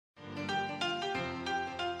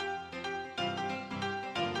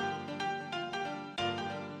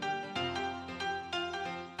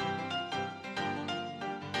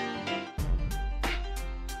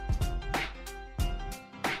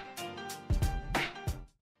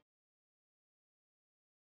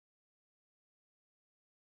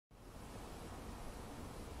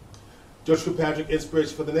George Kilpatrick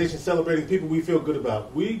Inspiration for the Nation, celebrating people we feel good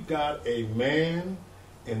about. We got a man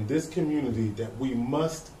in this community that we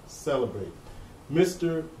must celebrate,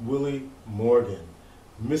 Mr. Willie Morgan.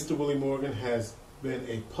 Mr. Willie Morgan has been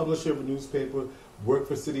a publisher of a newspaper, worked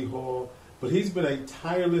for City Hall, but he's been a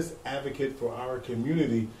tireless advocate for our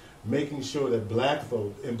community, making sure that black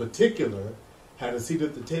folk in particular had a seat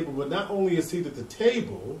at the table, but not only a seat at the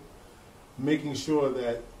table, making sure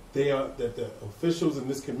that the officials in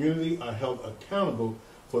this community are held accountable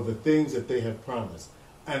for the things that they have promised.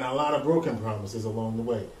 And a lot of broken promises along the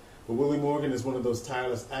way. But Willie Morgan is one of those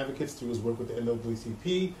tireless advocates through his work with the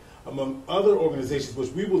NAACP, among other organizations,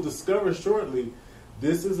 which we will discover shortly.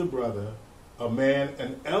 This is a brother, a man,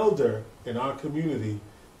 an elder in our community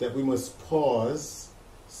that we must pause,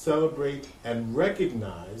 celebrate, and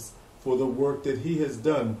recognize for the work that he has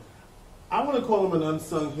done. I want to call him an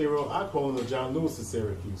unsung hero. I call him the John Lewis of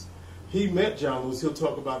Syracuse. He met John Lewis. He'll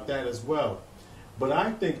talk about that as well. But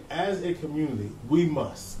I think as a community, we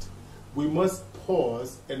must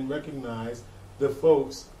pause and recognize the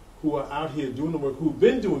folks who are out here doing the work, who've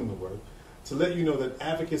been doing the work, to let you know that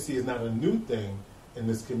advocacy is not a new thing in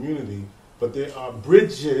this community, but there are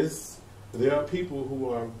bridges, there are people who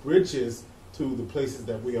are bridges to the places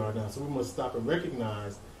that we are now. So we must stop and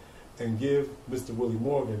recognize and give Mr. Willie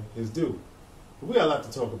Morgan his due. We got a lot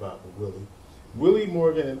to talk about with Willie. Willie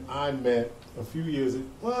Morgan and I met several years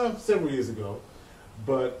ago,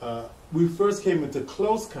 but we first came into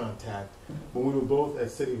close contact when we were both at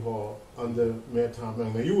City Hall under Mayor Tom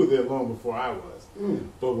Young. Now, you were there long before I was,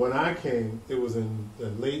 but when I came, it was in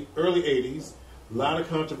the early 80s. A lot of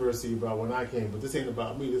controversy about when I came, but this ain't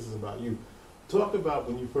about me, this is about you. Talk about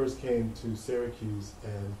when you first came to Syracuse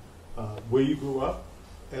and where you grew up,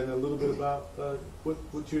 and a little bit about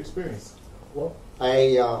what you experienced. Well,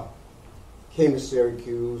 I came to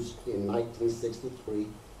Syracuse in 1963.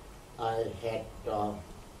 I had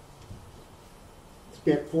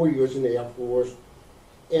spent 4 years in the Air Force,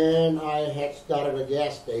 and I had started a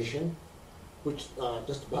gas station, which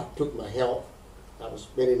just about took my health. I was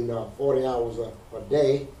spending 40 hours a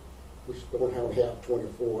day, which don't have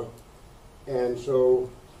 24. And so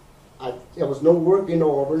there was no work in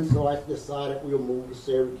Auburn, so I decided we'll move to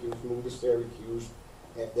Syracuse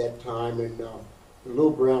at that time. And the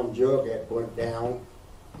Little Brown Jug had burnt down,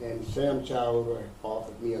 and Sam Childer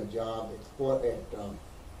offered me a job at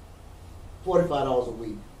 $45 a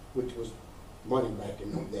week, which was money back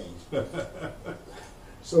in those days.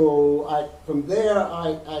 So from there,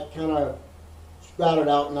 I kind of started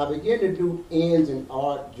out, and I began to do ends and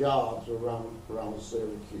odd jobs around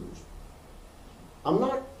Syracuse. I'm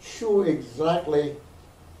not sure exactly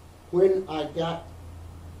when I got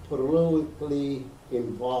politically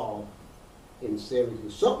involved in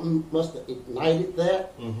Syracuse. Something must have ignited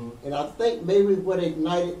that, and I think maybe what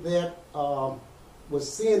ignited that was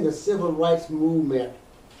seeing the civil rights movement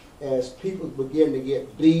as people began to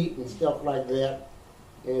get beat and stuff like that.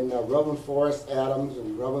 And Reverend Forrest Adams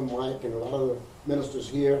and Reverend Mike and a lot of the ministers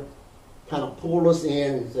here kind of pulled us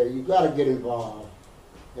in and said, you got to get involved.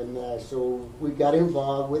 And so we got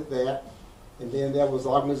involved with that. And then there was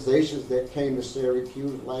organizations that came to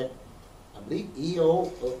Syracuse, like I believe EO,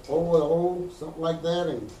 OO, something like that,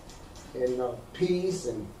 and Peace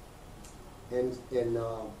and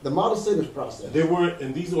the Model Cities process. They weren't,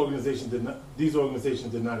 and these organizations did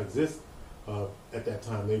not exist at that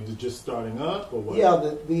time. They were just starting up, or what? Yeah,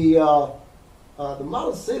 the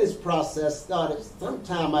Model Cities process started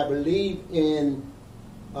sometime, I believe, in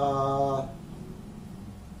the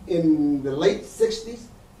late 60s.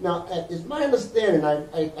 Now, it's my understanding,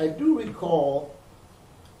 I do recall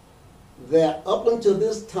that up until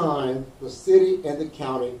this time, the city and the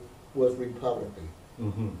county was Republican.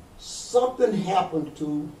 Something happened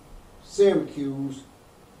to Syracuse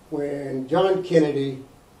when John Kennedy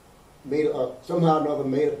somehow or another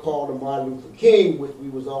made a call to Martin Luther King, which we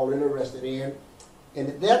was all interested in. And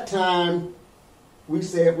at that time, we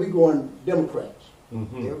said we're going Democrats.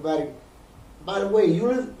 Everybody. By the way,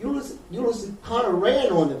 Ulysses kind of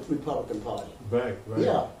ran on the Republican Party. Right.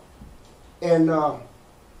 Yeah. And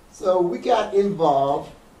so we got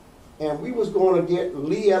involved, and we was going to get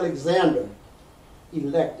Lee Alexander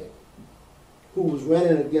elected, who was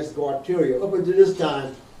running against Garteria. Up until this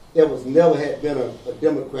time, there was never had been a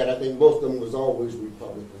Democrat. I think most of them was always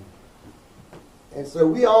Republican. And so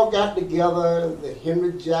we all got together, the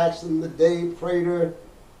Henry Jackson, the Dave Prater,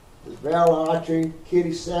 the Val Archer,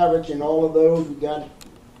 Kitty Savage, and all of those. We got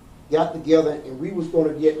together, and we was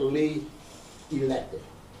going to get Lee elected.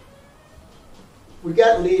 We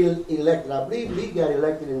got Lee elected. I believe Lee got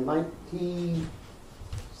elected in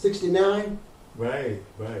 1969. Right.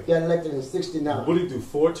 Got elected in '69. What did he do?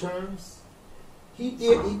 4 terms? He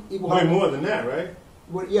did. He Way more than that, right?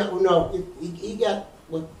 Well, yeah, well, no. He got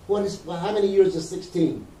how many years is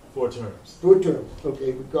 16? 4 terms. 4 terms.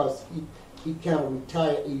 Okay, because he kind of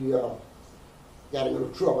retired. He got in a little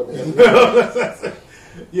trouble there.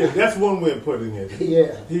 Yeah, that's one way of putting it.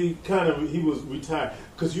 Yeah. He was retired.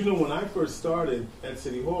 Because when I first started at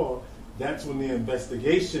City Hall, that's when the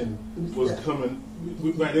investigation was coming.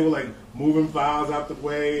 Right, they were like moving files out the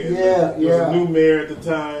way. And there was a new mayor at the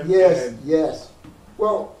time. Yes.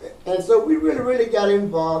 Well, and so we really got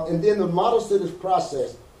involved. And then the Model Cities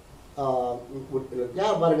process, with a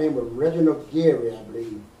guy by the name of Reginald Gary, I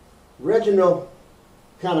believe. Reginald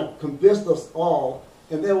kind of convinced us all.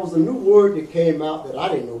 And there was a new word that came out that I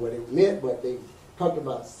didn't know what it meant, but they talked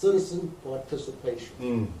about citizen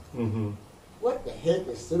participation. Mm-hmm. What the heck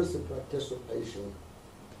is citizen participation?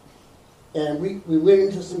 And we went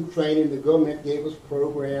into some training. The government gave us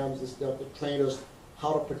programs and stuff to train us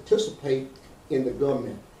how to participate in the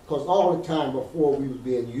government. Because all the time before we was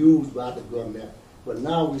being used by the government, but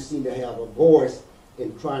now we seem to have a voice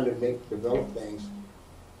in trying to develop things.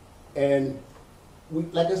 And we,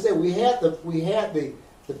 like I said, we had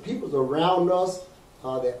the people around us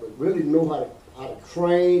that would really know how to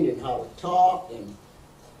train and how to talk,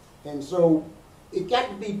 and so it got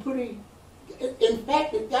to be pretty. In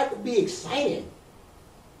fact, it got to be exciting,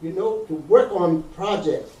 to work on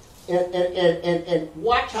projects and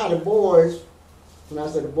watch how the boys, when I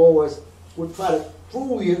say the boys, would try to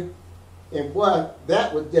fool you, and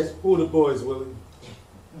that was just who the boys, Willie?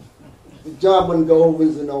 The John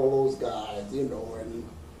Govins and all those guys, and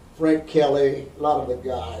Frank Kelly, a lot of the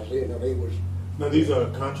guys, they was. Now these are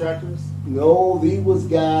contractors? No, these was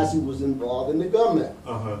guys who was involved in the government.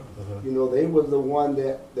 They was the one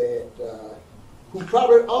that who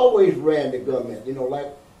probably always ran the government. They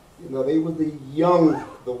was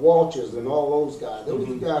the Walters and all those guys. They was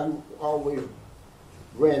the guy who always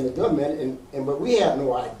ran the government, but we had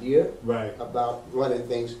no idea about running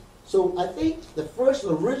things. So I think the first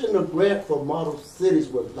original grant for Model Cities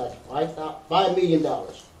was like $5 million.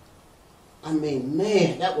 I mean,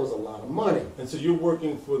 man, that was a lot of money. And so you're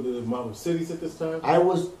working for the Model Cities at this time? I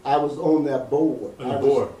was on that board. On the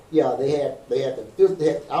board? Yeah, I was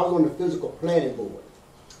on the physical planning board.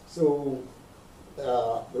 So,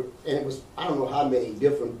 and it was, I don't know how many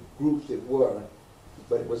different groups it were,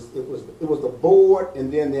 but it was the board,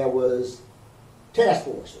 and then there was task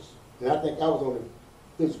forces. And I think I was on the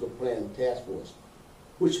physical planning task force,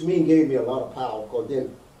 which gave me a lot of power, because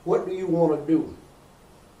then what do you want to do?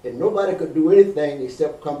 And nobody could do anything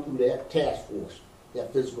except come through that task force,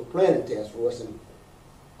 that physical planning task force. And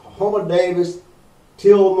Homer Davis,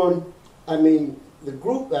 Tillman, the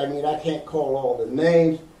group, I can't call all the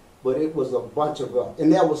names, but it was a bunch of us.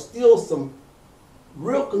 And there was still some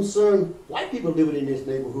real concerned white people living in this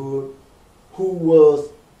neighborhood who was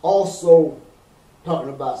also talking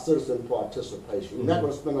about citizen participation. We're not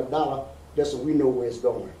going to spend $1 just so we know where it's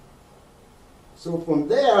going. So from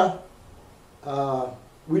there,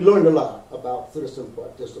 we learned a lot about citizen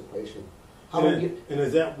participation. And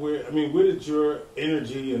is that where did your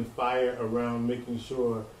energy and fire around making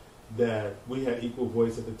sure that we had equal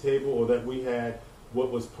voice at the table, or that we had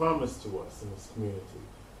what was promised to us in this community?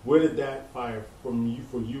 Where did that fire for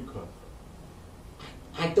you come from?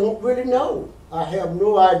 I don't really know. I have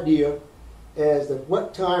no idea as to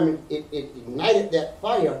what time it ignited that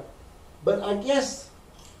fire, but I guess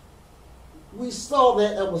we saw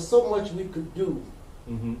that there was so much we could do.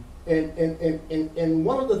 Mm-hmm. And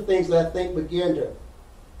one of the things that I think began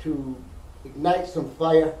to ignite some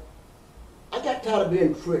fire, I got tired of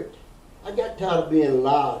being tricked. I got tired of being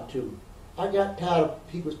lied to. I got tired of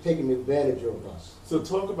people taking advantage of us. So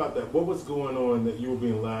talk about that. What was going on that you were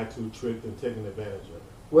being lied to, tricked, and taken advantage of?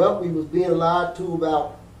 Well, we was being lied to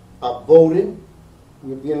about voting.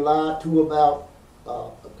 We were being lied to about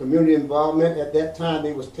community involvement. At that time,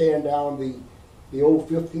 they was tearing down the old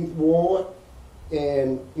 15th Ward.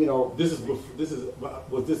 And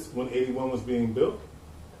was this when 81 was being built,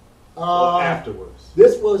 or afterwards?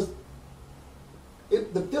 This was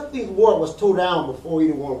the 15th Ward was tore down before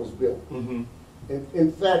 81 was built. Mm-hmm.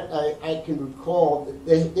 In fact, I can recall that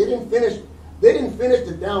they didn't finish. They didn't finish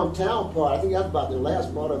the downtown part. I think that's about the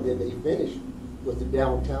last part of it they finished was the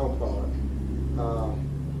downtown part.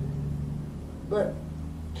 But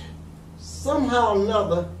somehow or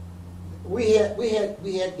another, we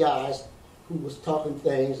had guys who was talking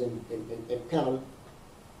things and kind of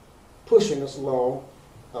pushing us along.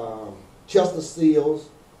 Chester Seals,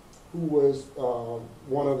 who was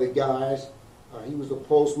one of the guys, he was a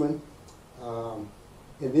postman. And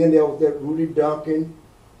then there was that Rudy Duncan.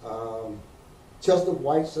 Chester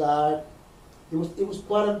Whiteside. It was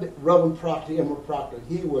quite a bit. Reverend Proctor, Emerald Proctor,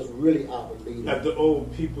 he was really our leader. At the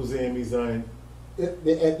old People's AME Zion.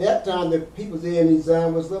 At that time, the People's AME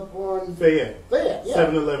Zion was up on Fayette. Fayette, yeah.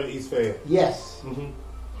 711 East Fayette. Yes.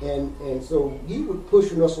 Mm-hmm. And so he was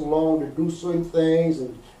pushing us along to do certain things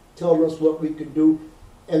and telling us what we could do.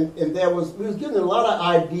 And we was getting a lot of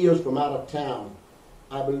ideas from out of town.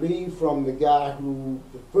 I believe from the guy the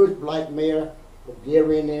first black mayor of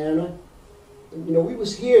Gary, Indiana. You know, we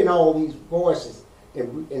was hearing all these voices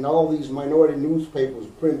and all these minority newspapers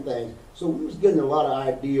print things. So we was getting a lot of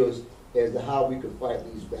ideas as to how we could fight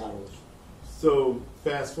these battles. So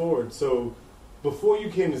fast forward. So before you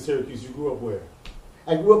came to Syracuse, you grew up where?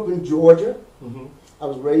 I grew up in Georgia. Mm-hmm. I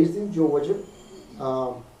was raised in Georgia.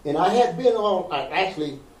 And I had been on, I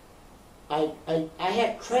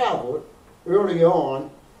had traveled early on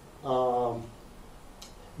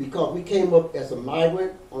because we came up as a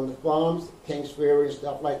migrant on the farms, Kings Ferry and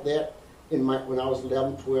stuff like that, when I was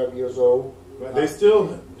 11, 12 years old. Right. They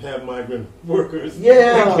still have migrant workers.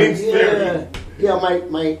 Yeah, in Kings Ferry. yeah.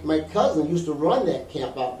 My cousin used to run that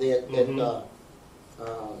camp out there at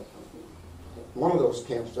one of those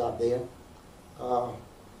camps out there.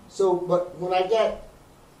 But when I got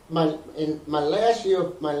my last year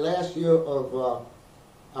of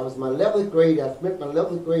I was my 11th grade. I spent my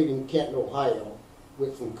 11th grade in Canton, Ohio,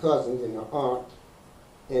 with some cousins and an aunt,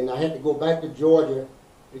 and I had to go back to Georgia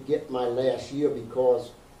to get my last year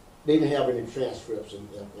because they didn't have any transcripts in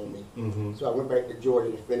there for me. Mm-hmm. So I went back to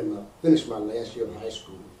Georgia to finish my last year of high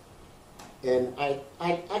school. And I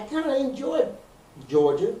kind of enjoyed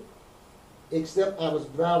Georgia, except I was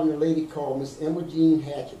driving a lady called Miss Emma Jean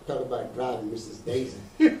Hatchett. Talk about driving Mrs. Daisy.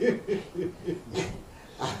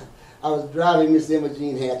 I was driving Miss Emma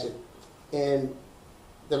Jean Hatchett, and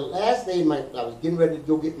the last day I was getting ready to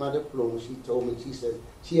go get my diploma, she told me, she said,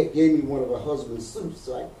 she had gave me one of her husband's suits,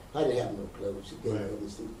 so I didn't have no clothes. She gave me one of the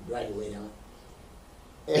suits to graduate on.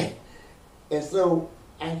 And so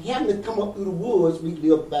I happened to come up through the woods. We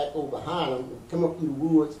lived back over behind them. Come up through the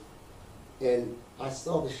woods, and I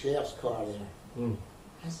saw the sheriff's car there. Mm.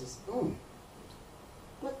 I says,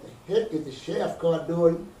 what the heck is the sheriff's car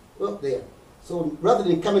doing up there? So rather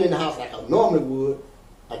than coming in the house like I normally would,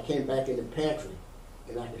 I came back in the pantry,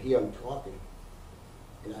 and I could hear him talking.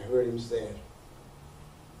 And I heard him say,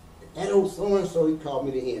 that old so-and-so, he called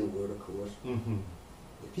me the N-word, of course. Mm-hmm.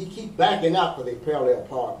 If he keep backing out, because they parallel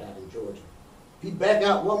park down in Georgia, if he back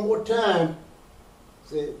out one more time,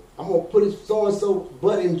 said, I'm going to put his so-and-so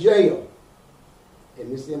butt in jail.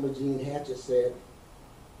 And Miss Emma Jean Hatchett said,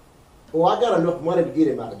 oh, I got enough money to get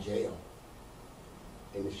him out of jail.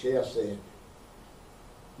 And the sheriff said,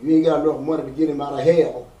 you ain't got enough money to get him out of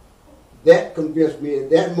hell. That convinced me at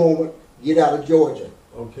that moment, get out of Georgia.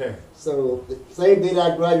 Okay. So the same day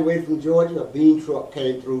that I graduated from Georgia, a bean truck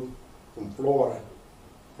came through from Florida.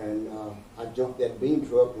 And I jumped that bean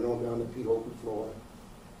truck, went on down to Pahokee, Florida.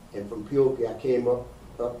 And from Pahokee, I came up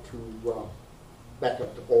to, back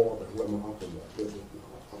up to Auburn, where my uncle was.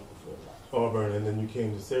 Auburn, and then you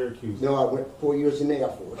came to Syracuse. No, I went 4 years in the Air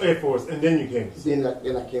Force. Air Force, and then you came to Syracuse.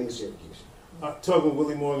 Then I came to Syracuse. Talking with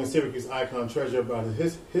Willie Morgan, Syracuse icon treasure, about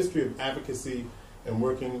his history of advocacy and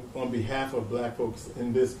working on behalf of black folks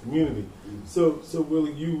in this community. Mm-hmm. So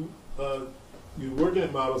Willie, you working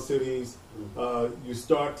at Model Cities, you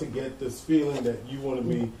start to get this feeling that you want to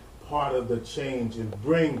be part of the change and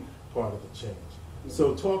bring part of the change. Mm-hmm.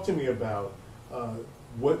 So talk to me about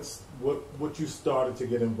what you started to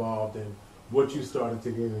get involved in, what you started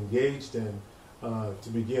to get engaged in to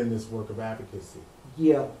begin this work of advocacy.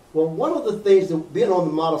 Yeah, well, one of the things that being on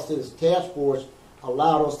the Model Cities Task Force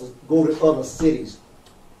allowed us to go to other cities.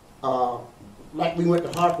 Like we went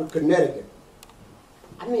to Hartford, Connecticut.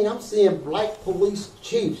 I mean, I'm seeing black police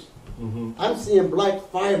chiefs. Mm-hmm. I'm seeing black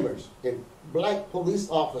firemen and black police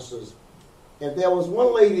officers. And there was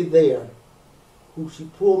one lady there who she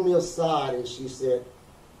pulled me aside and she said,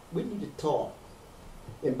 we need to talk.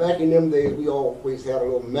 And back in them days, we always had a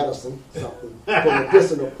little medicine, something for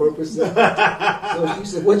medicinal purposes. So she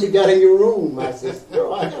said, what you got in your room? I said,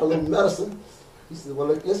 girl, I got a little medicine. She said, well,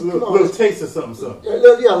 let's come on. A little taste of something. Yeah, a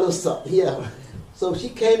little something, yeah. So she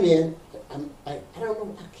came in. I don't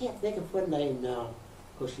know, I can't think of her name now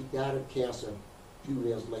because she died of cancer a few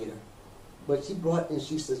years later. But she brought in,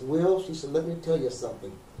 she says, Will, she said, let me tell you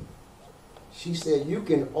something. She said, you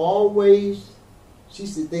can always, she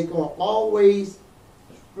said, they're going to always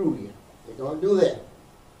screw you. They're going to do that.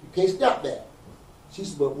 You can't stop that. She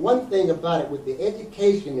said, but one thing about it, with the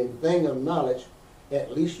education and thing of knowledge,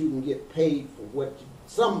 at least you can get paid for what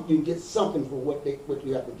you can get something for what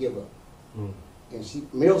you have to give up. Mm. And she,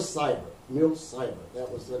 Mill Cyber, that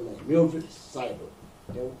was her name, Mildred Cyber.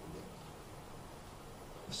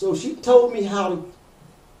 So she told me how to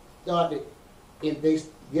start to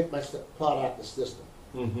get my part out the system.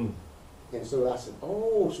 Mm-hmm. And so I said,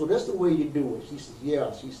 oh, so that's the way you do it. She said,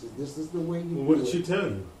 yeah. She said, this is the way you do it. What did she tell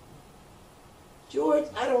you? George,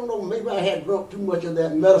 I don't know. Maybe I had drunk too much of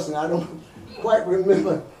that medicine. I don't quite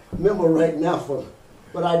remember right now.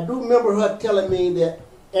 But I do remember her telling me that,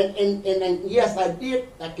 and yes, I did.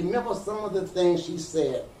 I can remember some of the things she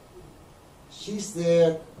said. She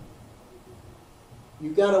said,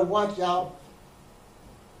 you got to watch out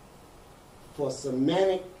for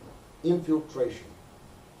semantic infiltration.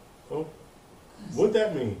 Oh, what'd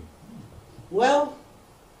that mean? Well,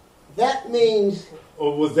 that means.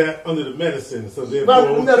 Or was that under the medicine? So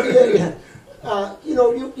therefore, you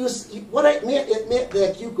know, what it meant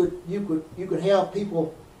that you could have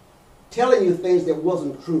people telling you things that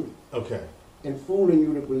wasn't true. Okay. And fooling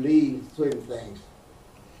you to believe certain things.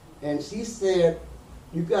 And she said,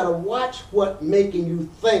 you got to watch what making you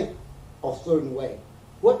think a certain way.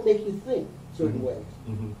 What makes you think certain ways?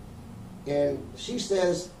 Mm-hmm. And she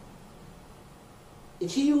says,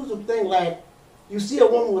 if she used a thing like, you see a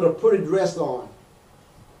woman with a pretty dress on,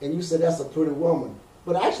 and you say that's a pretty woman,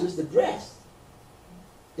 but actually it's the dress.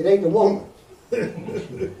 It ain't the woman.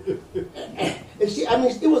 And she, I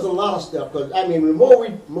mean, it was a lot of stuff. Because I mean, the more we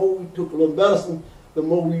took a little medicine, the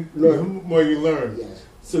more we learned. The more you learn. Yes.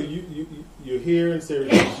 So you're here in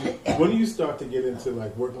Syracuse. When do you start to get into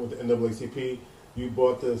like working with the NAACP? You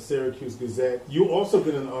bought the Syracuse Gazette. You've also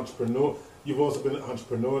been an entrepreneur. You've also been an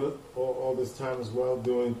entrepreneur all this time as well,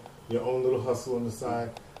 doing your own little hustle on the side.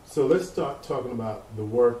 So let's start talking about the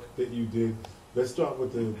work that you did. Let's start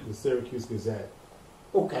with the Syracuse Gazette.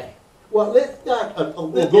 Okay. Well, let's start.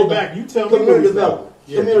 Well, go back. You tell me. Community development.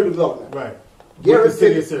 Yeah. Community development. Right. Gary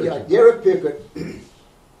Pickett. Yeah, Gary Pickett.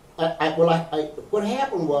 What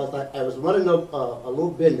happened was I was running a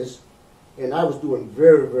little business, and I was doing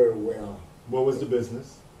very, very well. What was the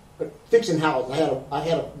business? Fixing houses. I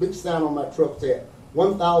had a big sign on my truck that said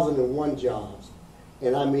 1,001 jobs,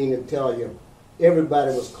 and I mean to tell you,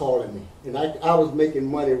 everybody was calling me, and I was making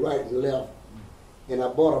money right and left, and I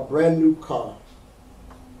bought a brand new car,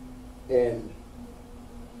 and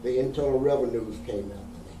the Internal Revenues came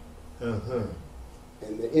after me. Uh-huh.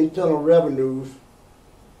 And the Internal Revenues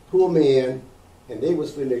pulled me in, and they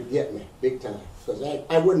was finna get me big time, because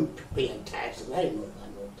I wasn't paying taxes. I didn't know about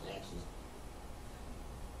no taxes.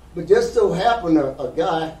 But just so happened a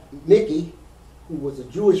guy, Mickey, who was a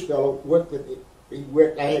Jewish fellow,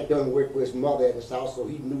 I had done work with his mother at his house, so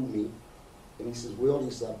he knew me. And he says, Will,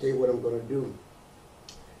 he said, I'll tell you what I'm going to do.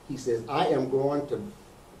 He says, I am going to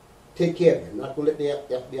take care of you. I'm not going to let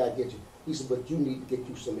the FBI get you. He said, but you need to get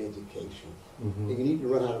you some education. Mm-hmm. And you need to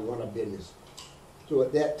learn how to run a business. So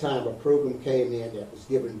at that time, a program came in that was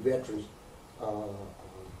giving veterans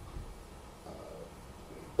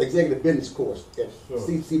executive business course at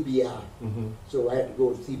CBI. Mm-hmm. So I had to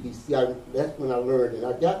go to CBC. That's when I learned,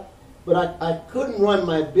 and but I couldn't run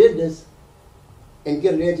my business and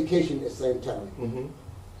get an education at the same time. Mm-hmm.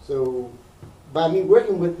 So by me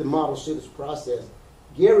working with the model cities process,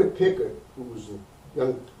 Gary Pickett, who was a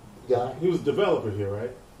young guy, he was a developer here,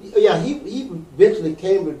 right? Yeah, he eventually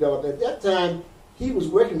came to develop. At that time, he was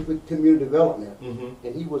working with community development, mm-hmm.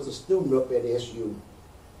 and he was a student up at SU.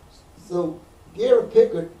 So Gary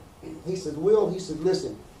Pickett, he said, Will, he said,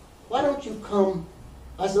 listen, why don't you come?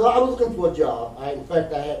 I said, well, I was looking for a job. In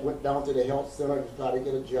fact, I went down to the health center to try to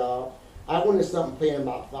get a job. I wanted something paying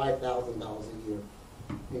about $5,000 a year.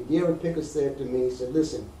 And Gary Pickett said to me, he said,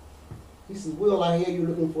 listen, he said, Will, I hear you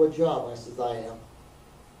looking for a job. I said, I am.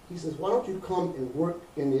 He says, why don't you come and work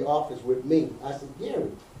in the office with me? I said,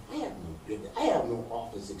 Gary, I have no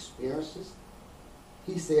office experiences.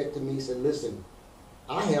 He said to me, he said, listen,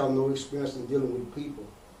 I have no experience in dealing with people.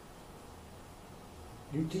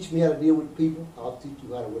 You teach me how to deal with people, I'll teach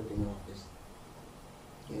you how to work in the office.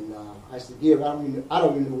 And I said, Gary, I don't even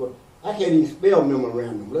know what, I can't even spell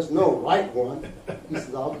memorandum. Let's know, write one. He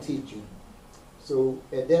said, I'll teach you. So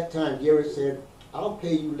at that time, Gary said, I'll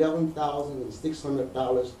pay you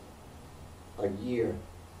 $11,600 a year,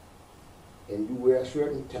 and you wear a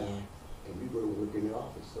shirt and tie, and you go to work in the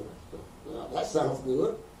office. So that sounds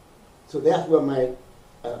good. So that's where my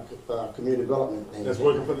community development thing. That's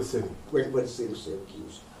working for the city. Working for the city of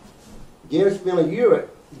Syracuse. Gary spent a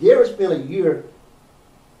year,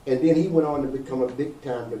 and then he went on to become a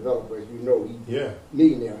big-time developer. As you know, he's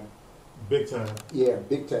millionaire. Big time. Yeah,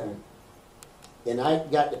 big time. And I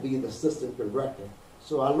got to be the assistant director.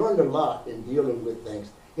 So I learned a lot in dealing with things.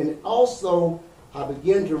 And also, I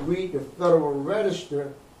began to read the Federal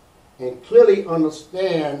Register and clearly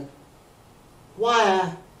understand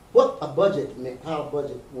what a budget meant, how a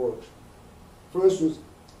budget works. For instance,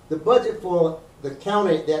 the budget for the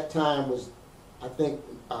county at that time was, I think,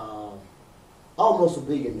 almost $1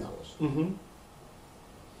 billion. Mm-hmm.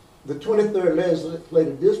 The 23rd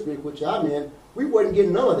legislative district, which I'm in, we wasn't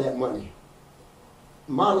getting none of that money.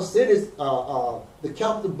 Model cities, the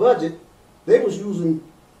capital budget, they was using.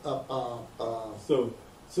 So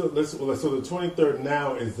the 23rd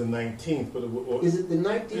now is the 19th, but Is it the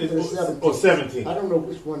 19th or the 17th? Or 17th. I don't know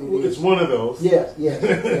which one it is. It's one of those. Yes,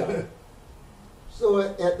 yeah. So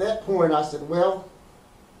at that point, I said, well,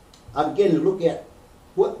 I'm beginning to look at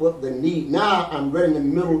what the need. Now I'm right in the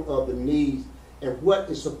middle of the needs and what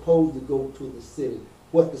is supposed to go to the city,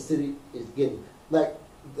 what the city is getting. Like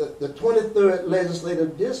the 23rd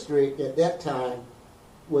legislative district at that time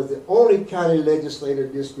was the only county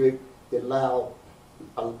legislative district that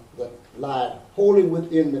lied wholly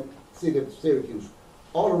within the city of Syracuse.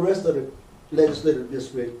 All the rest of the legislative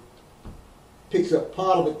district picks up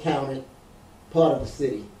part of the county, part of the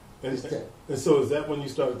city. And so is that when you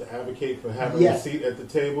started to advocate for having a seat at the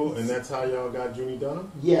table, and that's how y'all got Junie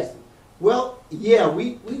Dunham? Yes. Well, yeah,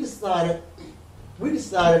 we decided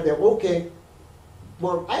that, okay,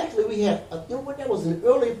 well, actually we had, you know what, that was an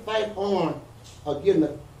early fight on getting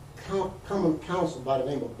a common counsel by the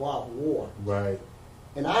name of Bob Ward. Right.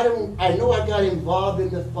 And I know I got involved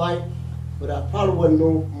in the fight, but I probably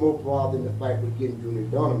wasn't more involved in the fight with getting Junie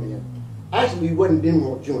Dunham in. Actually, we didn't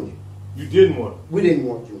want Junie. You didn't want him? We didn't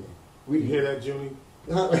want Junie. You hear that, Junie?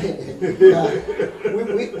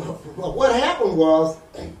 What happened was,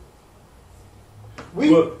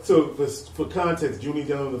 so for context, Junie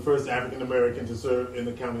Dunham, the first African American to serve in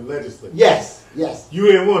the county legislature. Yes. You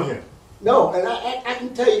didn't want him. No, and I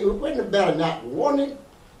can tell you, it wasn't about not wanting,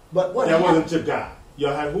 but what that happened, wasn't your guy.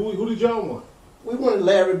 Y'all had who did y'all want? We wanted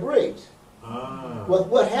Larry Briggs. Ah.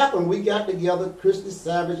 What happened? We got together, Christy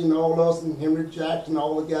Savage and all us, and Henry Jackson,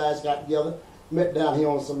 all the guys got together, met down here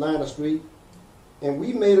on Salina Street, and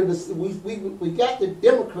we made a decision. We got the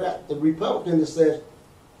Democrat, the Republican that says,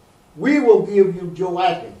 we will give you Joe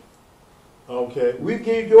Atkins. Okay. We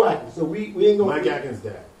give you Joe Atkins. So we ain't gonna. Mike Atkins'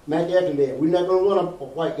 dad. Mike Atkins' dad. We're not gonna run a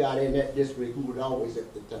white guy in that district who was always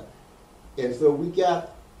at the top. And so we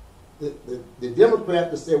got the Democrat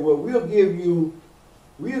that said, well, we'll give you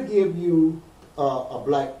a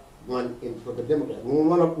black one for the Democrat. We won't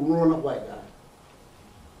run a white guy.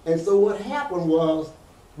 And so what happened was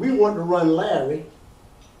we wanted to run Larry,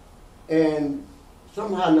 and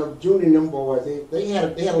somehow the Junie and them boys, they had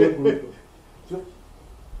a little group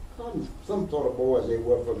of some sort of boys, they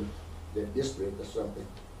were from the district or something.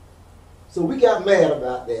 So we got mad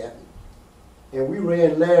about that, and we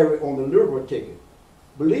ran Larry on the liberal ticket.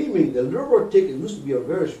 Believe me, the liberal ticket used to be a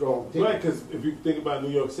very strong ticket. Right, because if you think about New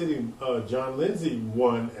York City, John Lindsay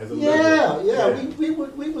won as a liberal. Yeah. We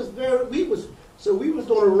was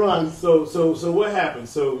going to run. So what happened?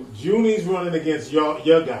 So Junie's running against your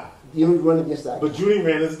guy. Junie's running against that. But Junie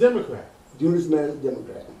ran as a Democrat. Junie's ran as a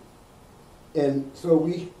Democrat, and so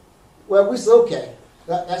we said okay,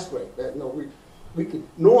 that's great. We could.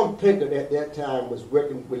 Norm Pickett at that time was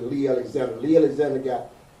working with Lee Alexander. Lee Alexander got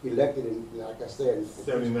elected in, like I said, in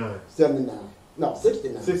 79. 69. No,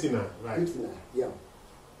 69. 69, right. 69, yeah.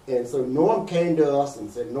 And so Norm came to us and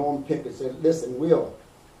said, Norm Pickett said, listen, Will,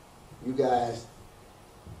 you guys,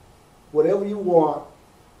 whatever you want,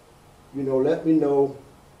 let me know,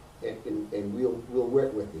 and we'll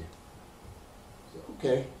work with you. So,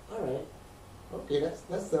 okay, all right. Okay, that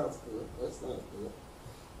sounds good. That sounds good.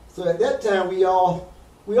 So at that time, we all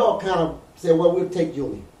kind of said, well, we'll take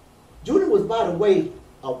Junie. Junie was, by the way,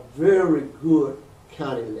 a very good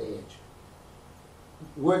county edge.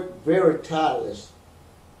 Worked very tireless.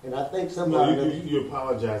 And I think somehow... You're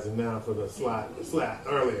apologizing now for the slap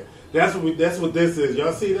earlier. That's what this is.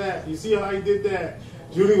 Y'all see that? You see how he did that?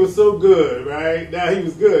 Junie was so good, right? Now he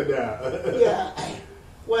was good now. Yeah.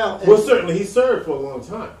 Well, certainly he served for a long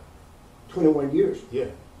time. 21 years.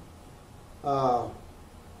 Yeah.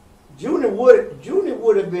 Junie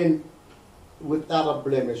would have been without a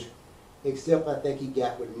blemish, except I think he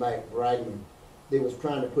got with Mike Brydman. They was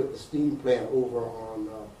trying to put the steam plant over on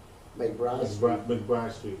McBride Street.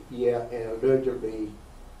 McBride Street. Yeah, and allegedly,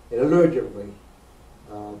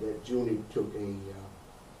 that Junie took a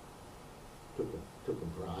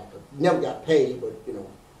bribe. Never got paid, but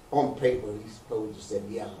on paper he supposed to said,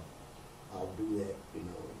 yeah, I'll do that.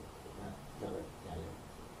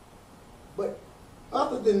 But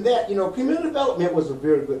other than that, community development was a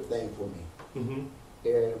very good thing for me. Mm-hmm.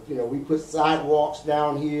 And we put sidewalks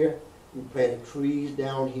down here. We planted trees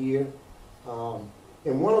down here.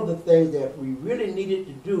 And one of the things that we really needed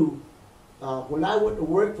to do When I went to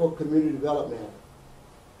work for community development,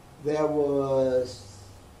 there was,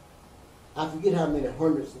 I forget how many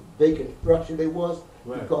hundreds of vacant structure there was,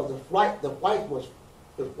 because the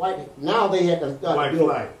white, now they had to start White building.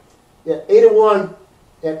 flight. At 81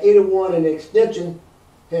 and the extension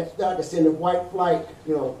had started to send the white flight,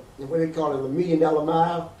 you know, what they call it, $1 million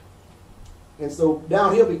mile. And so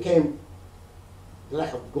down here became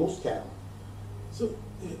like a ghost town. So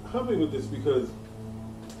help me with this, because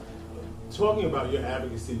talking about your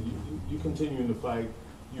advocacy, you continuing to fight.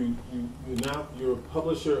 You're a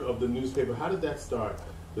publisher of the newspaper. How did that start,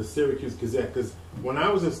 the Syracuse Gazette? Because when I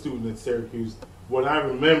was a student at Syracuse, what I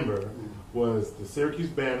remember was the Syracuse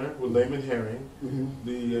Banner with Layman Herring,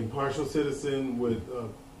 the Impartial Citizen with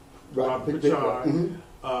Robert Pritchard,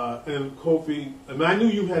 and Kofi. And I knew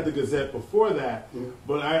you had the Gazette before that,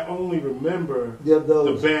 but I only remember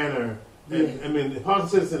the Banner. And I mean, the Impartial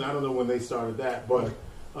Citizen, I don't know when they started that, but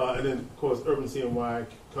and then of course Urban CNY,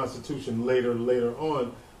 Constitution later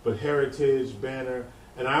on, but Heritage, Banner.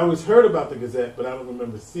 And I always heard about the Gazette, but I don't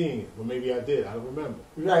remember seeing it. Well, maybe I did. I don't remember.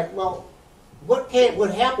 Right. Well, what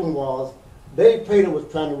happened was Dave Prater was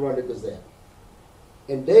trying to run the Gazette,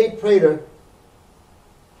 and Dave Prater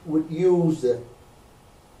would use the,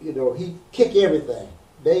 you know, he'd kick everything.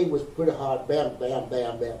 Dave was pretty hard, bam, bam,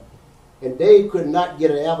 bam, bam, and Dave could not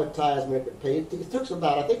get an advertisement to pay. It took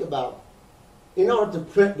about, in order to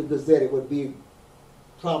print the Gazette, it would be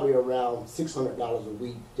probably around $600 a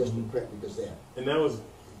week just to print the Gazette. And that was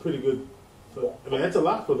pretty good. I mean, that's a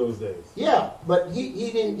lot for those days. Yeah, but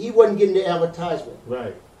he wasn't getting the advertisement.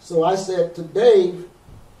 Right. So I said to Dave,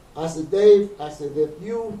 if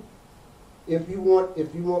you want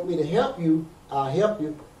me to help you, I'll help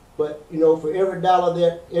you. But you know, for every dollar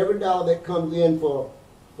that comes in for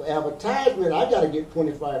advertisement, I gotta get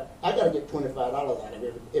 $25 out of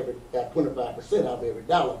every 25% out of every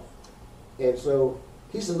dollar. And so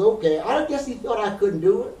he says, okay. I guess he thought I couldn't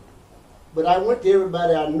do it. But I went to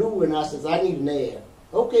everybody I knew and I says, I need an ad.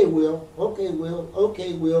 Okay, Will,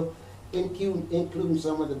 including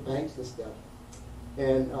some of the banks and stuff.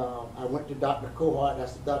 And I went to Dr. Cohart and I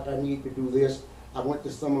said, Doctor, I need to do this. I went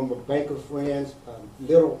to some of my banker friends,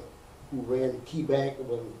 Little, who ran Key Bank,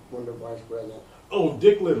 was one of the vice presidents. Oh,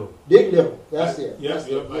 Dick Little. Dick Little, that's it. Yes,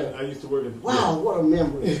 yeah. I used to work at. Wow, what a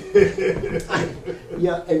memory.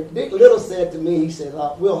 Yeah, and Dick Little said to me, he said,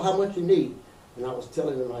 Will, how much you need? And I was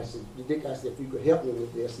telling him, I said, Dick, if you could help me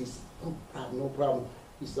with this. He said, no problem.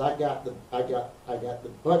 He said, I got the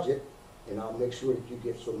budget, and I'll make sure that you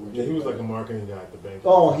get so much. Yeah, he was like a marketing guy at the bank.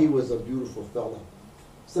 Oh, he was a beautiful fellow.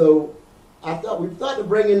 So we thought to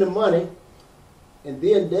bring in the money, and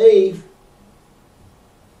then Dave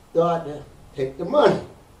started to take the money.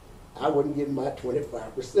 I wouldn't get my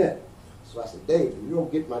 25%. So I said, Dave, if you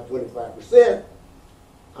don't get my 25%,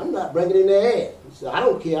 I'm not bringing in the ad. He said, I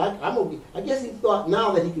don't care. I'm gonna get. I guess he thought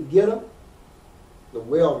now that he could get them, the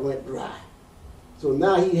well went dry. So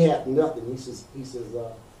now he had nothing. He says,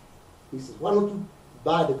 why don't you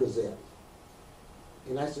buy the Gazette?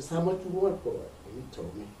 And I said, how much you want for it? And he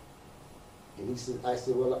told me. And he said, I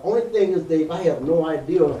said, well, the only thing is, Dave, I have no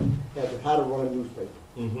idea as to how to run a newspaper.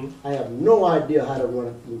 I have no idea how to run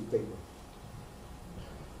a newspaper.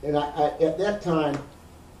 And I at that time,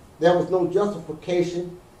 there was no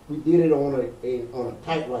justification. We did it on a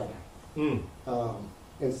typewriter.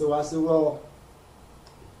 And so I said, well,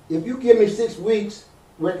 if you give me 6 weeks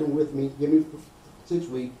working with me, give me 6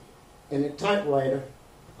 weeks, and a typewriter,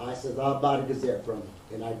 I said, I'll buy the Gazette from you.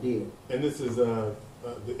 And I did. And this is the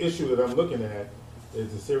issue that I'm looking at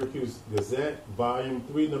is the Syracuse Gazette, Volume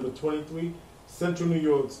 3, number 23, Central New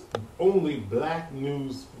York's only black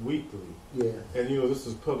news weekly. Yeah. And, you know, this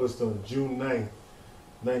was published on June 9th,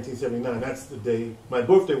 1979. That's the day. My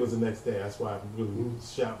birthday was the next day. That's why I'm really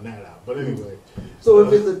shouting that out. But anyway. So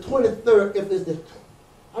if it's the 23rd,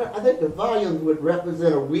 I think the volume would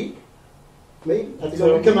represent a week. Maybe. I think it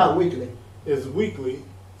would come out weekly. It's weekly.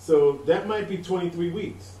 So that might be 23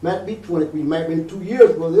 weeks. Might be 23. Might be in 2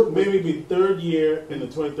 years. Well, maybe be third year in the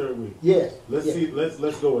 23rd week. Yes. Let's see.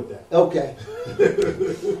 Let's go with that. Okay.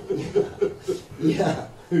 Yeah.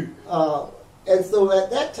 And so at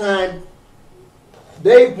that time,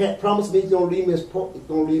 Dave had promised me he's going to leave me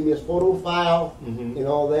his photo file and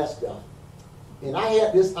all that stuff. And I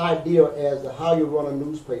had this idea as to how you run a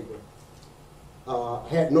newspaper. I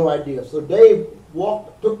had no idea. So Dave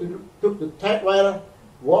took the typewriter,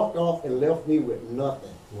 walked off, and left me with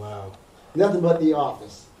nothing. Wow. Nothing but the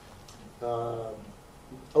office.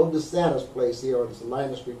 Over the Santa's place here on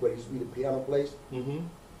Salina Street, where there used to be the piano place.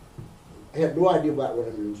 I had no idea about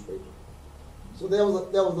running a newspaper. So there was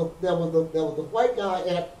a white guy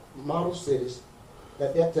at Model Cities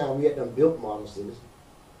At that time, we had done built model cities.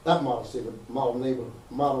 Not model city, model neighborhood,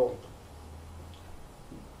 model,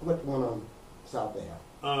 what one on South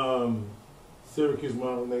Ave? Syracuse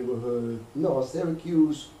Model Neighborhood. No,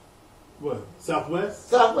 Syracuse. What? Southwest?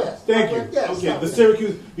 Southwest. Thank Southwest, you. yeah, Okay, Southwest. the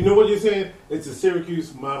Syracuse, you know what you're saying? It's a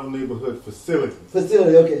Syracuse Model Neighborhood Facility.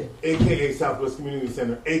 Facility, okay. AKA Southwest Community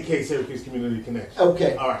Center, AKA Syracuse Community Connection.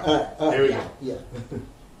 Okay. All right. There we go. Yeah.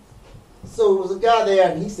 So there was a guy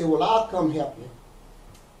there, and he said, well, I'll come help you.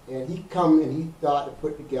 And he come and he started to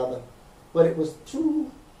put together. But it was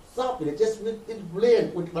too something. It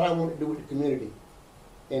blended with what I wanted to do with the community.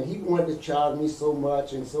 And he wanted to charge me so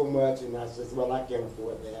much, and I said, well, I can't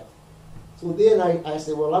afford that. So then I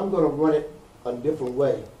said, well, I'm going to run it a different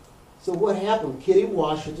way. So what happened? Kitty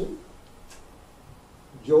Washington,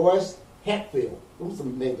 Joyce Hatfield, those are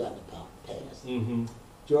some names out of the past. Mm-hmm.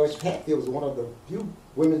 George Kilpatrick was one of the few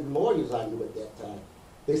women lawyers I knew at that time.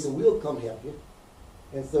 They said, we'll come help you.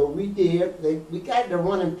 And so we did. We got them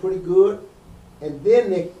running pretty good. And then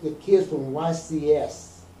the kids from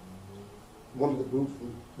YCS, one of the groups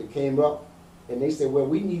that came up, and they said, well,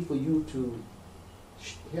 we need for you to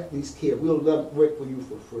help these kids. We'll work for you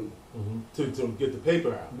for free. Mm-hmm. To get the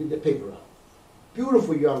paper out. Get the paper out.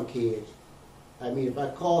 Beautiful young kids. I mean, if I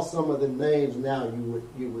call some of the names now,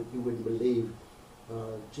 you wouldn't believe.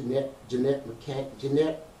 Jeanette McCann,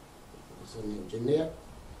 what's her name? Jeanette.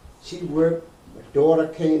 She worked. My daughter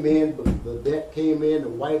came in, the vet came in, the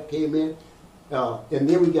wife came in, and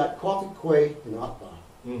then we got Coffee Quay and Akbar.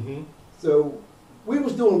 Mm-hmm. So we were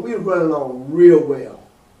running along real well.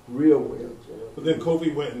 But then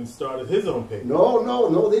Kofi went and started his own paper.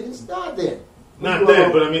 No, they didn't start then. Not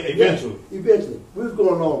then, but I mean eventually. Yeah, eventually. We was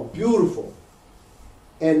going on beautiful.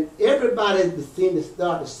 And everybody seemed to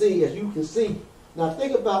start to see, as you can see. Now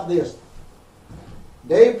think about this.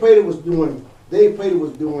 Dave Prater was doing,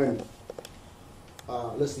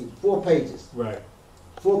 let's see, 4 pages. Right.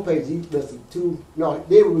 4 pages,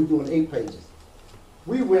 David was doing 8 pages.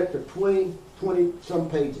 We went to 20 some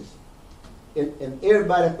pages. And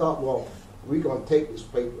everybody thought, well, we're going to take this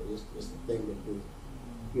paper, this thing to do.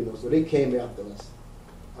 You know, so they came after us.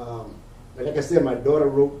 And like I said, my daughter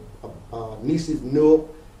wrote Nieces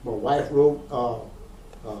Nook. My wife wrote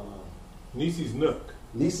Nieces Nook.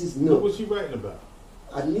 Nieces Nook. What was she writing about?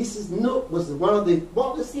 Nieces Nook was one of the,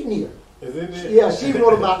 well, it's in here. Is in there? Yeah, she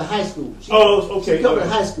wrote about the high school. Okay. She covered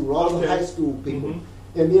high school, all the high school people.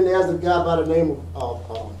 Mm-hmm. And then there's a guy by the name of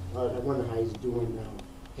I wonder how he's doing now.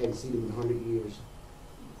 Hadn't seen him in 100 years.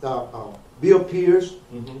 Bill Pierce,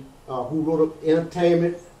 who wrote up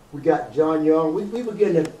Entertainment. We got John Young. We were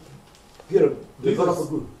getting to develop a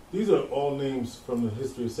group. These are all names from the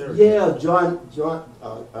history of Syracuse. Yeah,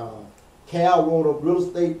 Cal wrote a real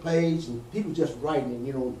estate page, and people just writing,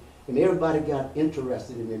 and everybody got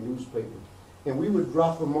interested in the newspaper. And we would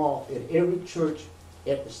drop them off at every church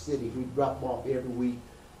at the city. We'd drop them off every week,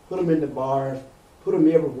 put them in the bars, put them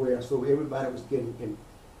everywhere, so everybody was getting in.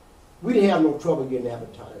 We didn't have no trouble getting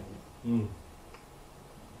advertising. Mm.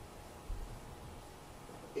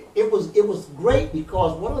 It was great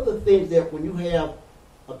because one of the things that when you have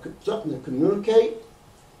something to communicate,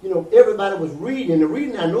 everybody was reading. And the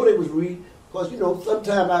reading, I know they was reading because,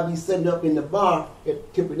 sometimes I'd be sitting up in the bar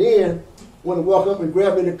at tipping in, want to walk up and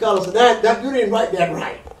grab me in the collar. So that you didn't write that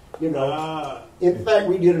right, In fact,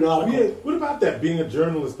 we did an article. Yeah. What about that? Being a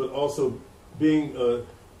journalist, but also being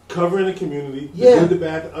covering the community, the yeah, good, the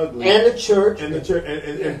bad, the ugly, and the church,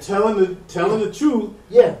 and telling the truth.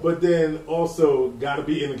 Yeah. But then also got to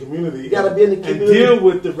be in the community. Got to be in the community and deal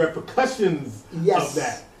with the repercussions of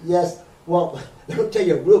that. Yes. Well, let me tell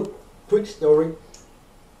you a real quick story.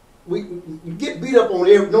 You get beat up on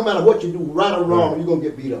no matter what you do, right or wrong, you're gonna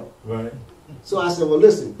get beat up. Right. So I said, well,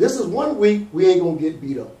 listen, this is 1 week we ain't gonna get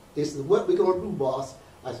beat up. This is what we're gonna do, boss.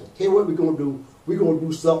 I said, tell you what we're gonna do. We're gonna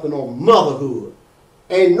do something on motherhood.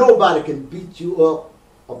 Ain't nobody can beat you up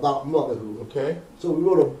about motherhood. Okay. So we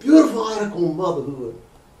wrote a beautiful article on motherhood.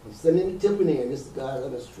 I'm sending the tipping in. This is the guy,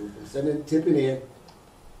 that's true. I'm sending the tipping in.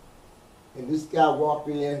 And this guy walked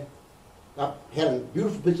in. I had a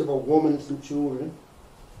beautiful picture of a woman and some children.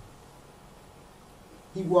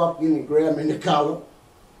 He walked in and grabbed me in the collar.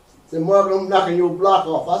 Said, Morgan, I'm knocking your block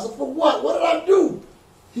off. I said, for what? What did I do?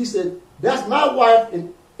 He said, that's my wife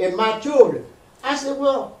and my children. I said,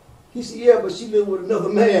 well, he said, yeah, but she lives with another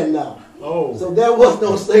man now. Oh. So there was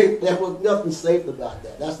nothing safe about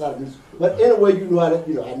that. That's not news. But anyway, I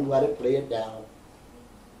knew how to play it down.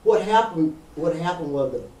 What happened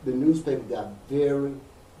was the newspaper got very,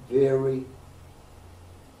 very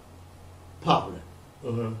popular.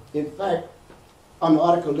 Uh-huh. In fact, on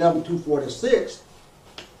Article 11, 246,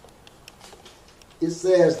 it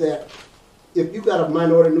says that if you got a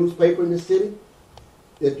minority newspaper in the city,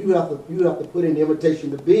 that you have to put in the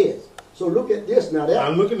invitation to bids. So look at this now.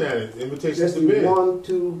 I'm looking at it. Invitations to bid. 1,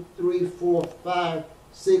 2, 3, 4, 5,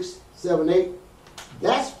 6, 7, 8.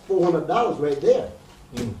 That's $400 right there.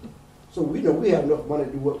 Mm. So we know we have enough money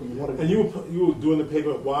to do what we want to do. And you were doing the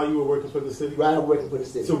paper while you were working for the city? Right, I'm working for the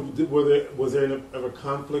city. So was there ever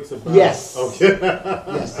conflicts about? Yes. Okay.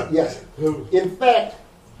 Yes. In fact,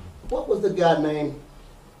 what was the guy name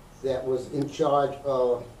that was in charge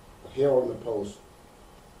of Herald and the Post?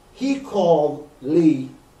 He called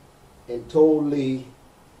Lee and told Lee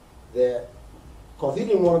that, because he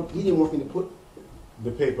didn't want me to put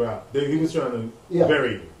the paper out. He was trying to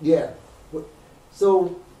bury it. Yeah.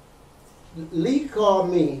 So Lee called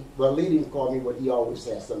me. Well, Lee didn't call me, but he always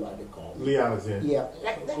had somebody to call me. Lee Alexander. Yeah.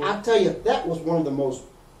 I'll tell you, that was one of the most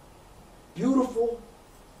beautiful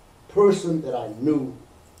person that I knew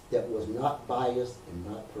that was not biased and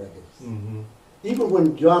not prejudiced. Mm-hmm. Even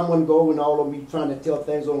when John wouldn't go and all of me trying to tell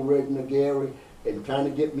things on Reginald Gary and trying to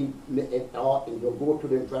get me off and go to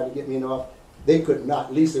them trying to get me off, they could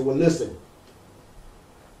not. Lee said, well, listen,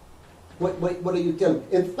 what are you telling me?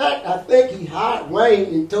 In fact, I think he hired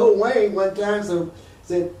Wayne and told Wayne one time,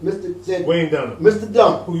 said Wayne Dunham. Mr.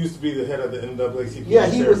 Dunham. Who used to be the head of the NAACP. Yeah,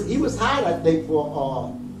 he was hired, I think,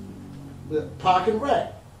 for the Park and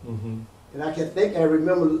Rec. Mm-hmm. And I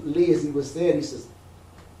remember Lee as he was saying, he says,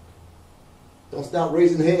 don't stop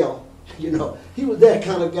raising hell. You know, he was that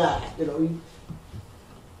kind of guy. You know.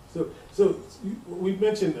 So we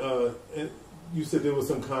mentioned, and you said there was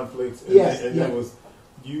some conflicts. And Yes. And there was,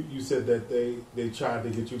 you said that they tried to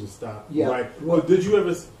get you to stop. Yeah. Right. Well,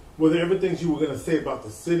 were there ever things you were going to say about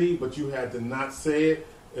the city, but you had to not say it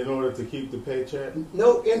in order to keep the paycheck?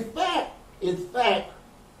 No, in fact,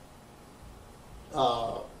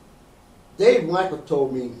 Dave Michael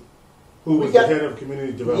told me. Who was the head of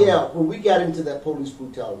community development? Yeah, when we got into that police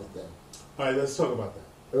brutality thing. All right, let's talk about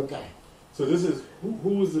that. Okay. So this is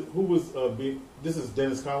this is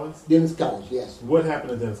Dennis Collins? Dennis Collins, yes. What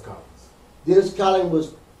happened to Dennis Collins? Dennis Collins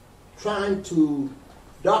was trying to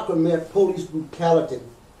document police brutality,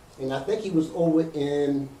 and I think he was over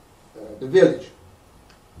in the village.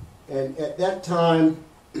 And at that time,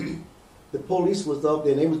 the police was up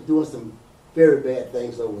there, and they was doing some very bad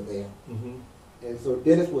things over there. Mm-hmm. And so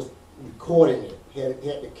Dennis was recording it, had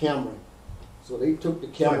the camera. So they took the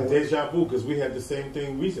camera. Like deja vu, because we had the same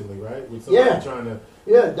thing recently, right? With somebody trying to.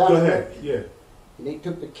 Yeah, go ahead. Yeah. And they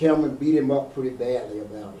took the camera and beat him up pretty badly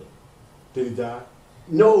about it. Did he die?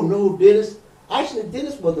 No, Dennis. Actually,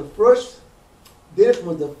 Dennis was the first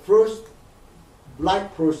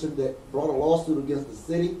black person that brought a lawsuit against the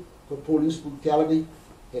city for police brutality,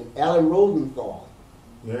 and Alan Rosenthal.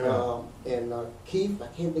 Yeah. And Keith, I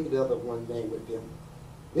can't think of the other one name with him.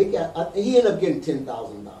 He ended up getting $10,000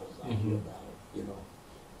 out of it, you know.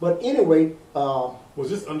 But anyway, was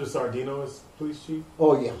this under Sardino as police chief?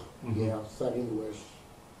 Oh yeah, Mm-hmm. yeah, Sardino was.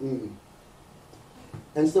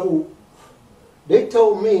 And so they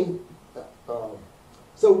told me.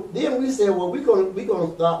 So then we said, well, we're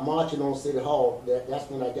gonna start marching on City Hall. That's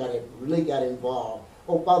when I really got involved.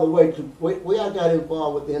 Oh, by the way, where I got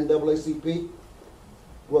involved with the NAACP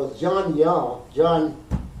was John Young.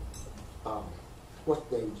 What's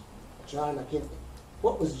the name? John, I can't think.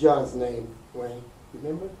 What was John's name, Wayne?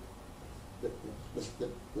 Remember?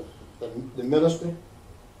 The minister?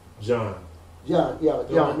 John. John, yeah,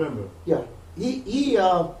 John. Don't remember. Yeah.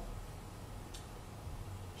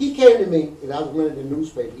 He came to me, and I was running the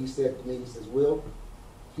newspaper. He said to me, he says, Will,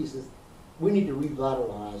 he says, we need to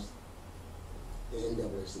revitalize the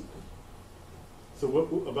NAACP. So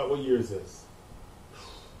what year is this?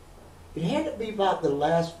 It had to be about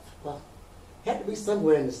had to be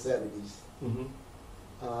somewhere in the 70s. Mm-hmm.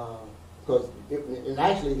 Because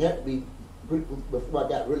actually it had to be before I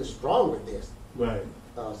got really strong with this. Right.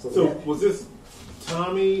 So was this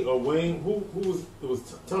Tommy or Wayne? Who was? It was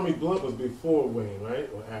Tommy Blunt was before Wayne, right,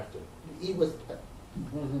 or after? He was.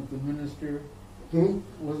 Wasn't the minister?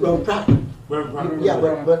 Reverend Proctor. Reverend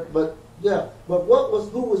Proctor. Yeah, but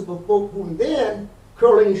who was before whom then?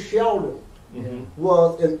 Curleen Sheldon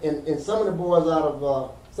was, and some of the boys out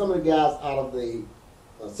of some of the guys out of the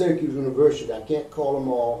Syracuse University. I can't call them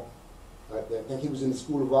all. I think he was in the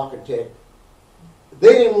School of Architect.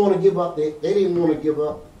 They didn't want to give up. They didn't want to give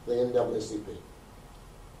up the NAACP,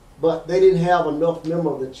 but they didn't have enough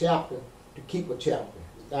members of the chapter to keep a chapter.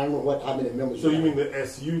 I don't know how many members. So you mean the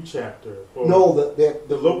SU chapter? Or no,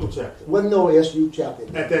 the local chapter. Wasn't no SU chapter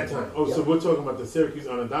at that time. Oh, yeah. So we're talking about the Syracuse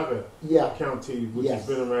Onondaga County, which has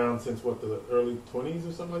been around since what, the early 20s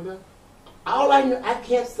or something like that. All I know, I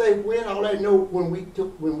can't say when. All I know when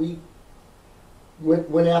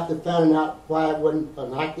went after finding out why it wasn't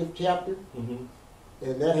an active chapter, and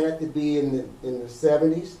that had to be in the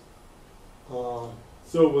 70s. So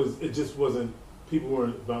it just wasn't, people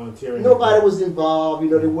weren't volunteering? Nobody was involved,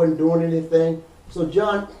 they wasn't doing anything. So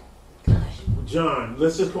John,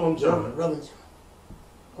 let's just call him John. Reverend,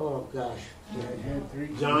 oh gosh.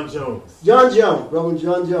 John Jones. Reverend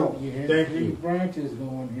John Jones. You had Thank three you. branches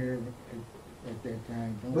going here at that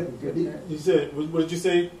time. Don't forget that. You said, what did you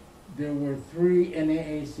say? There were 3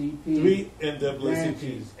 NAACP 3 NAACP and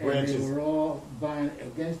branches. they were all vying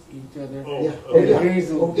against each other. Oh, Yeah. okay.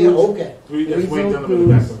 Okay. 3, that's Hazel Wayne Dunham in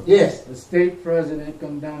the background. Yes. The state president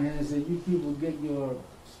come down here and said, "You people get your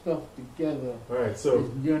stuff together. All right, so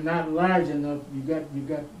You're not large enough. You had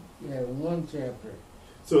one chapter."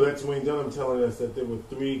 So that's Wayne Dunham telling us that there were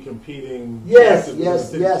 3 competing. Yes, chapters in the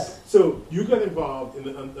city. yes. So you got involved in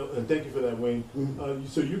and thank you for that, Wayne.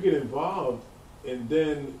 So you get involved, and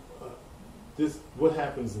then what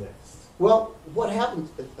happens next? Well, what happened,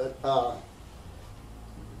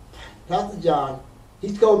 Pastor John,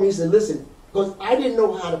 he told me, he said, listen, because I didn't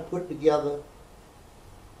know how to put together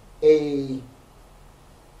you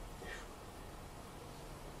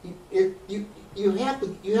have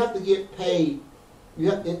to get paid.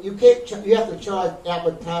 You have to charge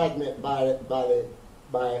advertisement by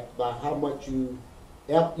how much you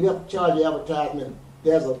have to charge advertisement.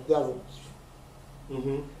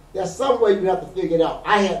 There's some way you have to figure it out.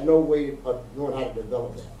 I had no way of knowing how to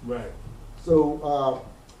develop that. Right. So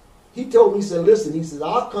he told me, he said, listen, he says,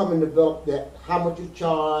 I'll come and develop that, how much you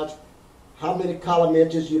charge, how many column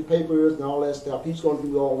inches your paper is, and all that stuff. He's going to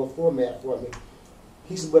do all the format for me.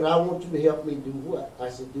 He said, but I want you to help me do what? I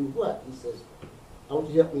said, do what? He says, I want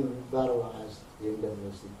you to help me revitalize the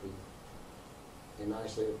NAACP. And I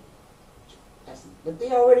said, but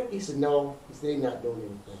they already, he said, no. He said, they're not doing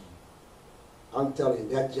anything. I'm telling you,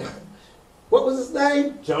 that John, what was his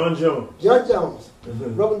name? John Jones. John Jones,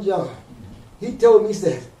 Reverend John. He told me, he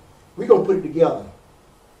said, we're going to put it together.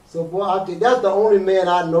 So, boy, I'll tell you, that's the only man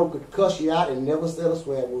I know could cuss you out and never said a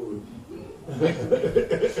swear word.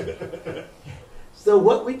 So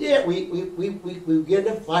what we did, we began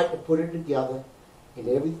to fight to put it together and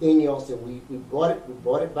everything else, and we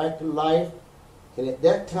brought it back to life. And at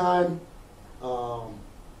that time,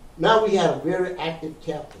 now we had a very active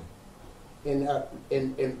chapter. And I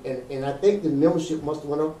think the membership must have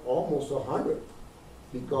went up almost 100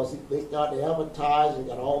 because they started to advertise and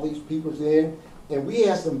got all these people in, and we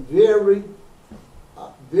had some very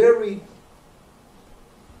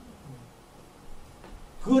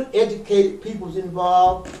good educated peoples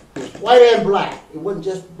involved. It was white and black. It wasn't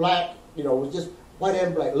just black. It was just white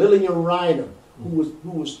and black. Lillian Reiner, who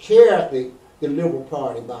was chair at the Liberal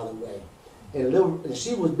Party, by the way. And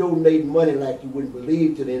she was donating money like you wouldn't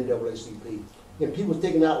believe to the NAACP. And people was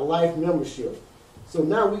taking out life membership. So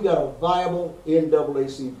now we got a viable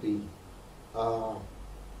NAACP.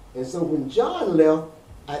 And so when John left,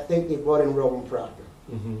 I think they brought in Reverend Proctor.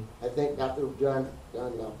 I think after John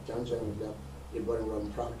Jones left, they brought in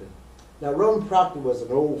Reverend Proctor. Now Reverend Proctor was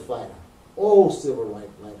an old fighter, old civil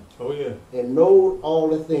rights fighter. Oh yeah. And know all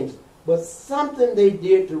the things. But something they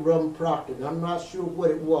did to Reverend Proctor, and I'm not sure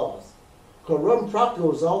what it was. Because Reverend Proctor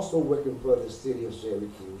was also working for the city of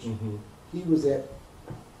Syracuse. He was at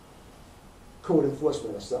code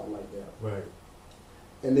enforcement or something like that. Right.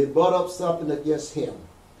 And they brought up something against him.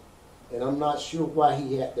 And I'm not sure why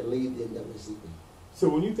he had to leave the NAACP. So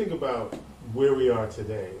when you think about where we are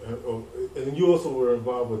today, and you also were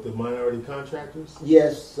involved with the minority contractors?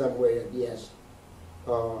 Yes, somewhere, yes.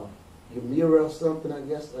 Yamira or something, I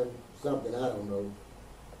guess, something, I don't know.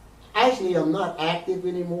 Actually, I'm not active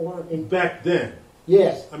anymore. Back then?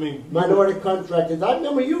 Yes. I mean, minority contractors. I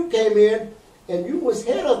remember you came in and you was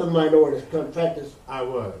head of the minority contractors. I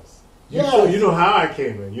was. Yes. You know how I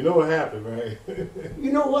came in. You know what happened, right?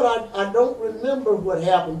 You know what? I don't remember what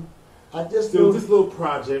happened. I just There was this little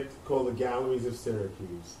project called the Galleries of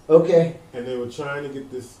Syracuse. Okay. And they were trying to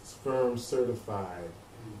get this firm certified.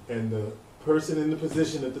 And the person in the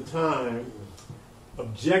position at the time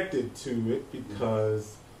objected to it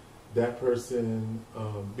because that person,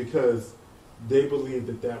 because they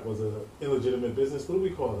believed that was an illegitimate business. What do we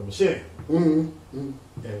call them? A sham. And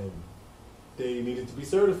they needed to be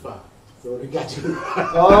certified. So they got you.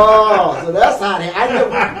 Oh, so that's how they.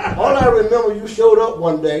 All I remember, you showed up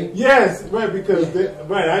one day. Yes, right, because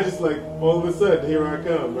I just like all of a sudden here I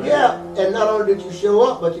come. Right? Yeah, and not only did you show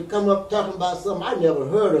up, but you come up talking about something I never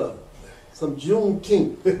heard of, some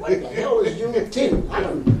Juneteenth. What the hell is Juneteenth? I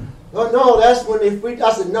don't. Oh no, that's when they freaked.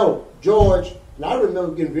 I said no, George. And I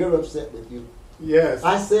remember getting very upset with you. Yes.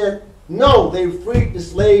 I said no, they freed the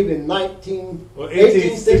slave in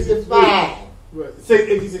 1865. Right. Say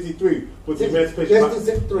 1863 was the Emancipation.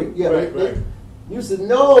 1863, yeah. Right, right. You said,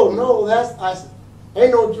 no, that's, I said,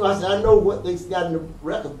 ain't no, I said, I know what they got in the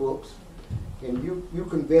record books, and you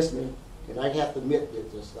convinced me, and I have to admit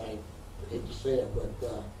that this, I hate to say it, but,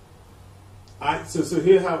 So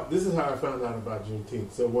this is how I found out about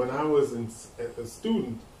Juneteenth. So when I was a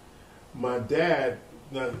student, my dad,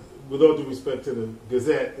 now, with all due respect to the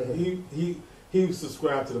Gazette, he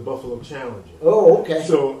subscribed to the Buffalo Challenger. Oh, okay.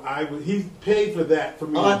 So he paid for that for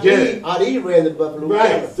me to get it. R.D. ran the Buffalo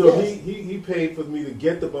Challenger. Right. So yes. he paid for me to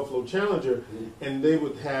get the Buffalo Challenger, and they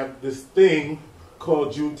would have this thing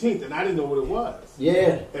called Juneteenth, and I didn't know what it was.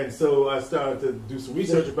 Yeah. And so I started to do some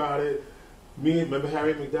research about it. Remember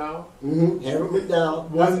Harriet McDowell? Mm-hmm. Harriet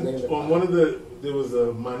McDowell. There was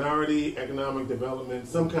a minority economic development,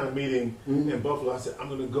 some kind of meeting in Buffalo. I said, I'm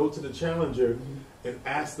going to go to the Challenger and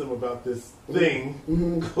ask them about this thing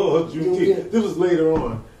called Juneteenth. This was later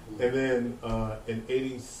on. And then in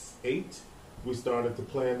 88, we started to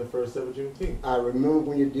plan the first ever Juneteenth. I remember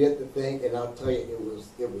when you did the thing, and I'll tell you,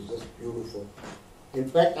 it was just beautiful. In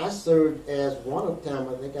fact, I served as one of the time,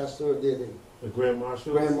 I think I served as the Grand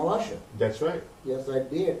Marshal? Grand Marshal. That's right. Yes, I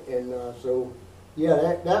did. And so,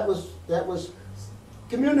 yeah, that was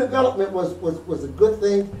community development was a good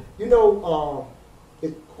thing. You know,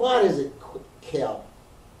 as quiet as it kept,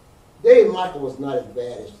 Dave Michael was not as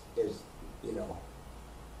bad as you know.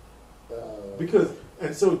 Because,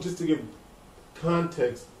 and so just to give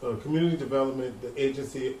context, community development, the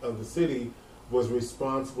agency of the city, was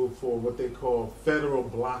responsible for what they call federal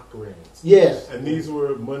block grants. Yes. And these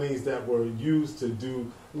were monies that were used to do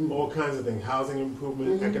all kinds of things, housing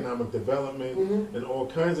improvement, economic development, and all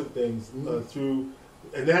kinds of things through,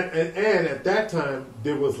 and at that time,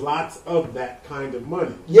 there was lots of that kind of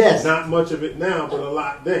money. Yes. Not much of it now, but a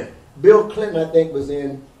lot then. Bill Clinton, I think, was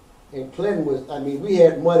in, and Clinton was, I mean, we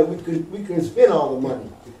had money, we couldn't spend all the money.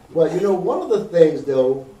 But, you know, one of the things,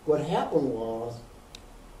 though, what happened was,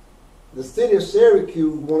 the city of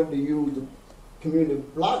Syracuse wanted to use the community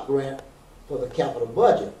block grant for the capital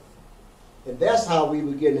budget. And that's how we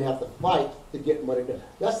were going to have to fight to get money done.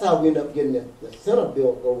 That's how we ended up getting the center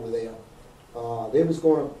built over there. They was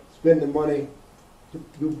going to spend the money to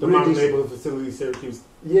do bridges. The modern neighborhood facility, Syracuse,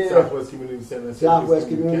 yeah. Southwest Community Center. Southwest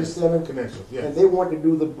Community Center. Connections, yes. And they wanted to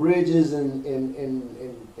do the bridges and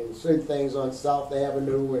certain things on South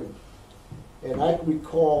Avenue. And I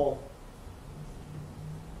recall,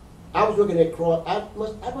 I was looking at cross. I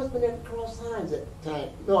must have been at cross signs at the time.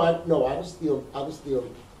 No, I was still.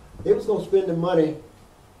 They was gonna spend the money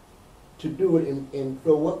to do it, and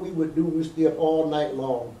so what we would do, we stay up all night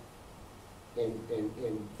long, and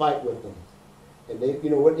fight with them. And they, you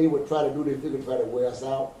know, what they would try to do, they figured try to wear us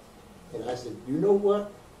out. And I said, you know what?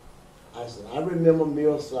 I said, I remember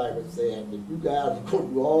Mill Cyrus saying that you guys are gonna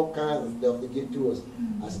do all kinds of stuff to get to us.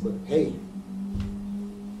 I said, but hey,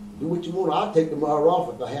 do what you want. I'll take tomorrow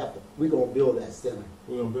off if I have to. We're gonna build that center.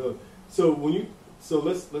 We're gonna build it. So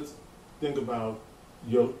let's think about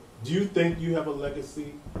do you think you have a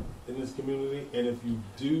legacy in this community? And if you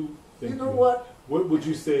do think you know what would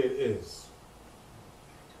you say it is?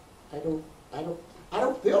 I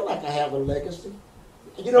don't feel like I have a legacy.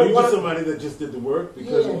 You know, are you just somebody that just did the work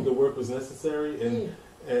because the work was necessary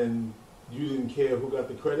and you didn't care who got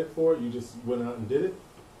the credit for it, you just went out and did it?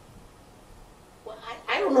 Well,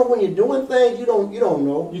 I don't know, when you're doing things, you don't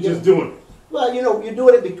know. You're just doing it. Well, you know, you're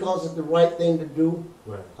doing it because it's the right thing to do.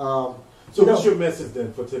 Right. So what's your message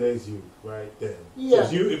then for today's youth, right then? Yeah.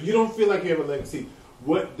 So if you don't feel like you have a legacy,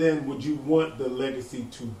 what then would you want the legacy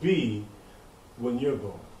to be when you're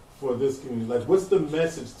gone for this community? Like, what's the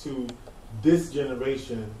message to this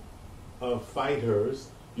generation of fighters?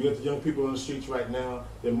 You got the young people on the streets right now.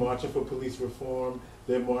 They're marching for police reform.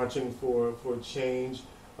 They're marching for change.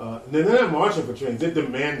 They're not marching for change. They're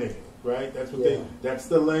demanding it, right? That's what that's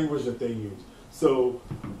the language that they use. So,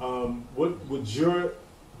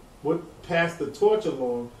 what pass the torch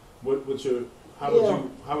along? What would you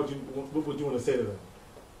want to say to them?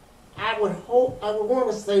 I would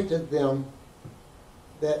want to say to them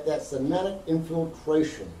that semantic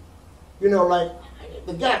infiltration. You know, like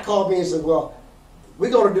the guy called me and said, "Well,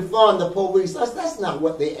 we're going to defund the police." That's not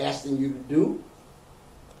what they're asking you to do.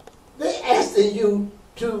 They're asking you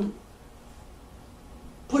to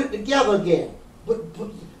put it together again.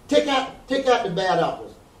 Take out the bad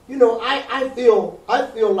apples. You know, I feel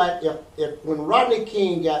like if when Rodney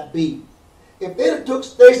King got beat, if they had took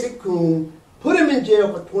Stacey Coon, put him in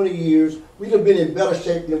jail for 20 years, we'd have been in better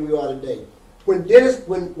shape than we are today. When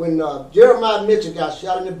Jeremiah Mitchell got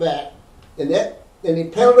shot in the back, and they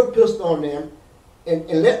planted a pistol on them,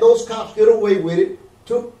 and let those cops get away with it,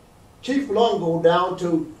 took Chief Longo down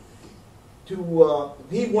to he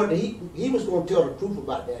was going to tell the truth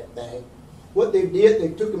about that thing. What they did, they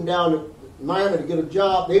took him down to Miami to get a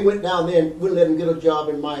job. They went down there and wouldn't let him get a job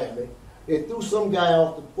in Miami. They threw some guy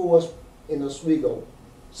off the force in Oswego.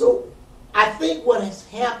 So I think what has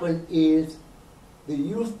happened is the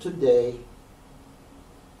youth today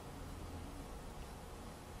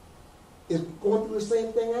is going through the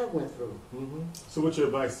same thing I went through. Mm-hmm. So what's your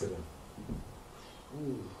advice to them?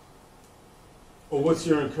 Ooh. Or what's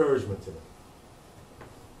your encouragement to them?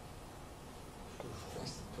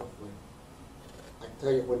 That's a tough one. I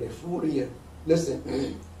tell you, when they're fooling you,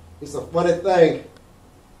 listen, it's a funny thing.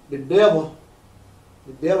 The devil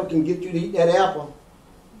can get you to eat that apple,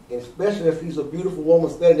 and especially if he's a beautiful woman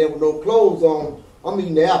standing there with no clothes on. I'm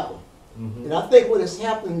eating the apple. Mm-hmm. And I think what is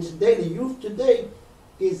happening today, the youth today,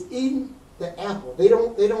 is eating the apple. They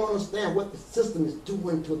don't understand what the system is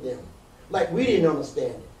doing to them. Like we didn't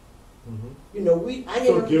understand it. Mm-hmm. You know, I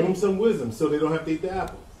didn't. So give them some wisdom, so they don't have to eat the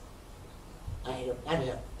apples. I'd have to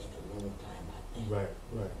think a long time. I think.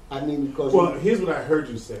 Right. I mean, because here's what I heard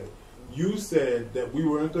you say. You said that we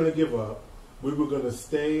weren't going to give up. We were going to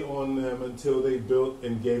stay on them until they built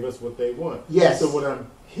and gave us what they want. Yes. So what I'm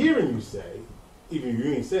hearing you say, even if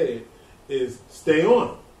you ain't say it, is stay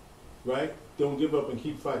on, right? Don't give up and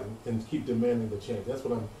keep fighting and keep demanding the change. That's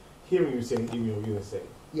what I'm hearing you saying, even if you didn't say it.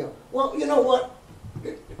 Yeah. Well, you know what?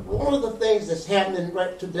 One of the things that's happening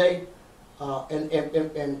right today,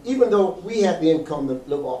 and even though we have the income to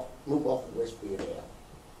move off of Westfield Ave,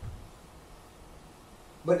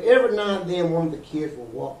 but every now and then one of the kids will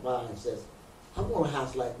walk by and says, "I want a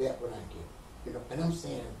house like that when I get," you know. And I'm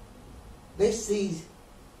saying, they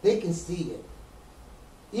can see it.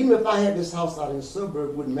 Even if I had this house out in the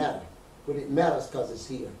suburb, it wouldn't matter, but it matters because it's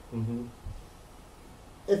here. Mm-hmm.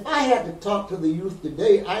 If I had to talk to the youth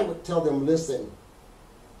today, I would tell them, listen,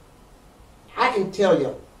 I can tell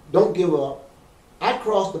you, don't give up. I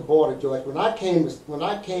crossed the border, George. When I came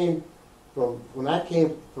from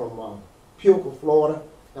Pulco, Florida,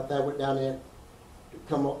 after I went down there to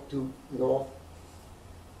come up to north,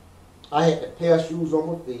 I had a pair of shoes on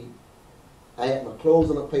my feet. I had my clothes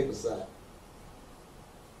on the paper side.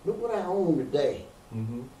 Look what I own today.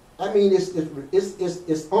 Mm-hmm. I mean,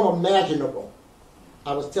 it's unimaginable.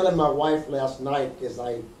 I was telling my wife last night as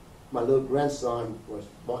my little grandson was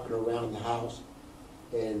walking around the house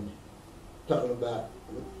and talking about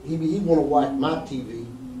he want to watch my TV,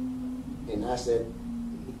 and I said,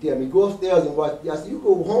 he tell me go upstairs and watch. I said, you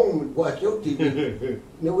go home and watch your TV. You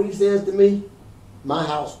know what he says to me? My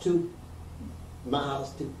house too. My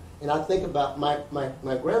house too. And I think about my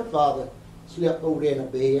grandfather slept over there in the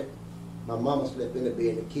bed. My mama slept in the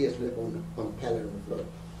bed. The kids slept on the pallet on the floor.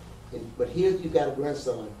 But here you got a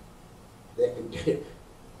grandson that can do it.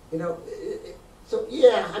 You know, so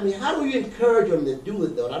yeah, I mean, how do you encourage them to do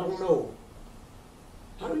it though? I don't know.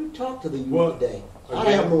 How do you talk to the youth today?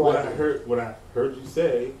 I have no idea. What I heard you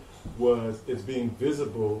say was it's being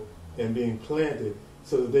visible and being planted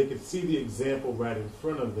so that they could see the example right in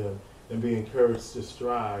front of them and be encouraged to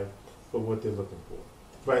strive for what they're looking for.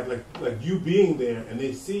 Right? Like you being there and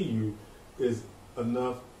they see you is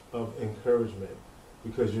enough of encouragement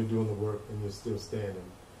because you're doing the work and you're still standing.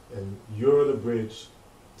 And you're the bridge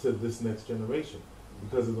to this next generation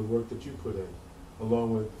because of the work that you put in,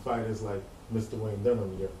 along with fighters like Mr. Wayne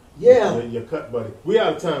Dunham, your cut buddy. We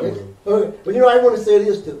out of time with him. Okay. But you know, I want to say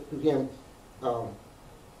this to him.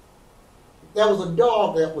 There was a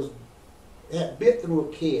dog that had bit through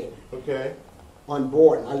a kid. Okay. On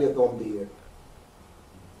board, and I lived on Beard.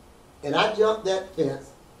 And I jumped that fence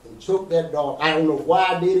and choked that dog. I don't know why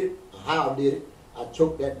I did it or how I did it. I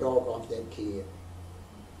choked that dog off that kid.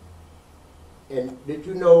 And did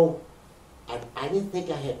you know, I didn't think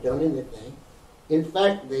I had done anything. In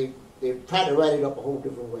fact, they tried to write it up a whole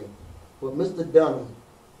different way. But Mr. Dunham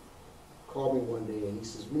called me one day and he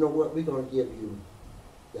says, you know what, we're going to give you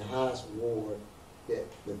the highest award that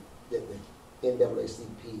the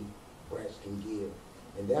NAACP branch can give.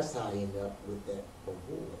 And that's how I ended up with that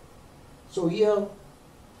award. So yeah,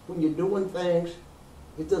 when you're doing things,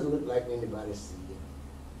 it doesn't look like anybody sees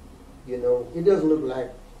it. You know, it doesn't look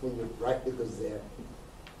like when you write the Gazette.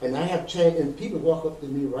 And I have changed, and people walk up to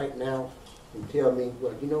me right now and tell me,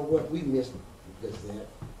 well, you know what, we missed the Gazette.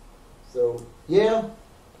 So yeah,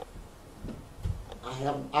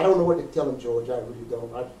 I don't know what to tell them, George. I really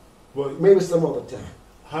don't. Well, maybe some other time.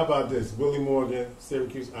 How about this? Willie Morgan,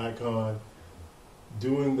 Syracuse icon,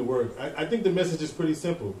 doing the work. I think the message is pretty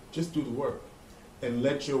simple. Just do the work. And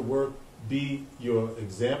let your work be your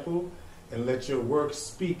example. And let your work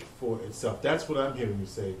speak for itself. That's what I'm hearing you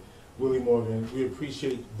say. Willie Morgan, we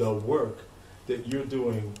appreciate the work that you're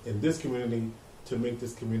doing in this community to make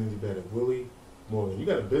this community better. Willie Morgan. You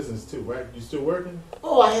got a business too, right? You still working?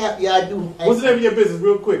 Oh, I have. Yeah, I do. What's the name of your business,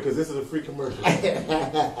 real quick? Because this is a free commercial. It's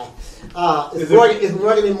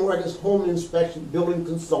Morgan and Morgan's Home Inspection Building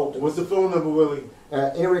Consultant. What's the phone number, Willie?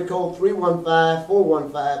 Area code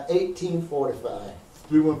 315-415-1845.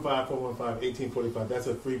 315-415-1845. That's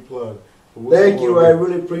a free plug. Thank you. I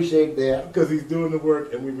really appreciate that. Because he's doing the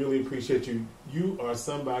work, and we really appreciate you. You are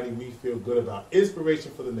somebody we feel good about.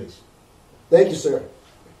 Inspiration for the nation. Thank you, sir.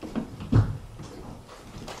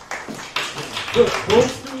 Good,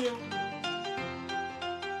 folks.